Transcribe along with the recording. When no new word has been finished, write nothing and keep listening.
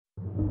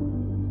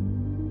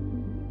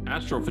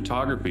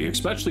Astrophotography,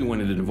 especially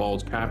when it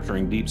involves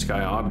capturing deep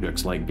sky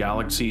objects like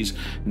galaxies,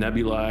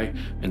 nebulae,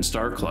 and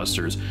star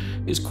clusters,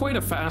 is quite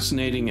a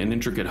fascinating and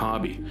intricate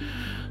hobby.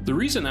 The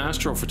reason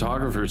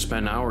astrophotographers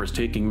spend hours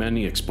taking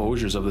many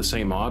exposures of the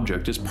same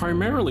object is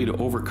primarily to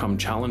overcome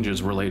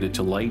challenges related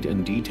to light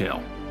and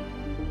detail.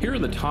 Here are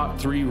the top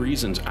 3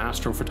 reasons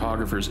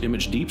astrophotographers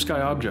image deep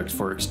sky objects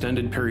for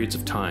extended periods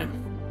of time.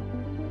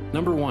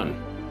 Number 1.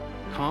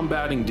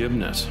 Combating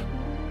dimness.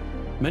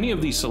 Many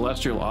of these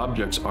celestial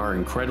objects are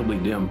incredibly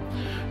dim.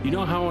 You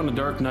know how on a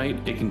dark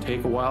night it can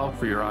take a while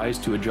for your eyes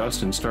to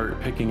adjust and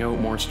start picking out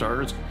more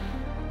stars?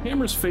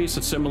 Cameras face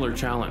a similar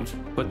challenge,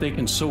 but they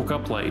can soak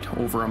up light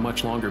over a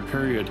much longer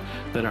period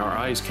than our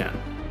eyes can.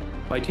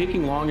 By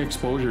taking long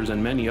exposures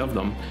and many of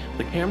them,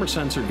 the camera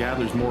sensor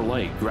gathers more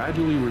light,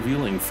 gradually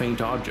revealing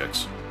faint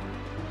objects.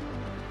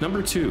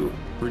 Number 2.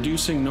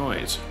 Reducing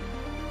noise.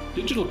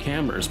 Digital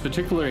cameras,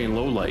 particularly in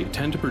low light,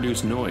 tend to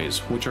produce noise,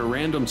 which are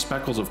random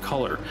speckles of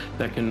color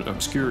that can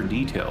obscure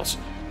details.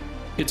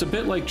 It's a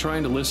bit like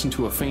trying to listen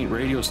to a faint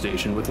radio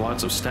station with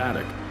lots of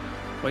static.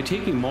 By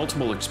taking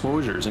multiple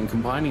exposures and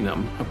combining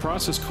them, a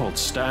process called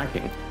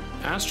stacking,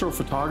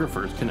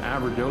 astrophotographers can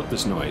average out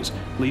this noise,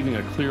 leaving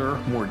a clearer,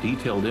 more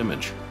detailed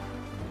image.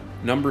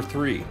 Number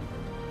 3.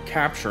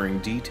 Capturing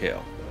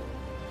detail.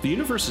 The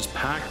universe is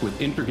packed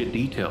with intricate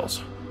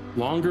details.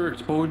 Longer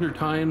exposure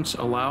times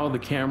allow the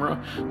camera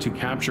to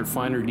capture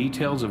finer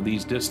details of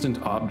these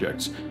distant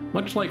objects.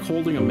 Much like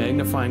holding a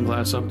magnifying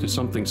glass up to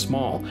something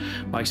small,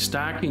 by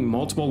stacking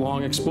multiple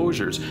long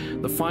exposures,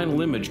 the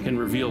final image can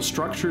reveal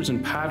structures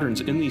and patterns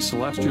in these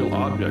celestial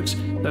objects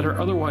that are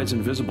otherwise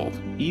invisible,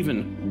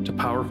 even to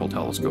powerful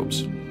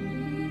telescopes.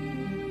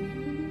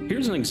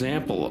 Here's an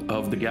example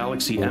of the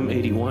galaxy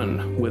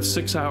M81 with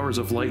 6 hours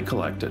of light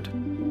collected.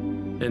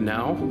 And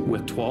now,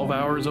 with 12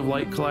 hours of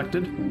light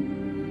collected,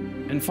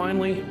 and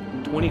finally,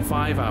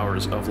 25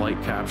 hours of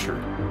light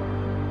captured.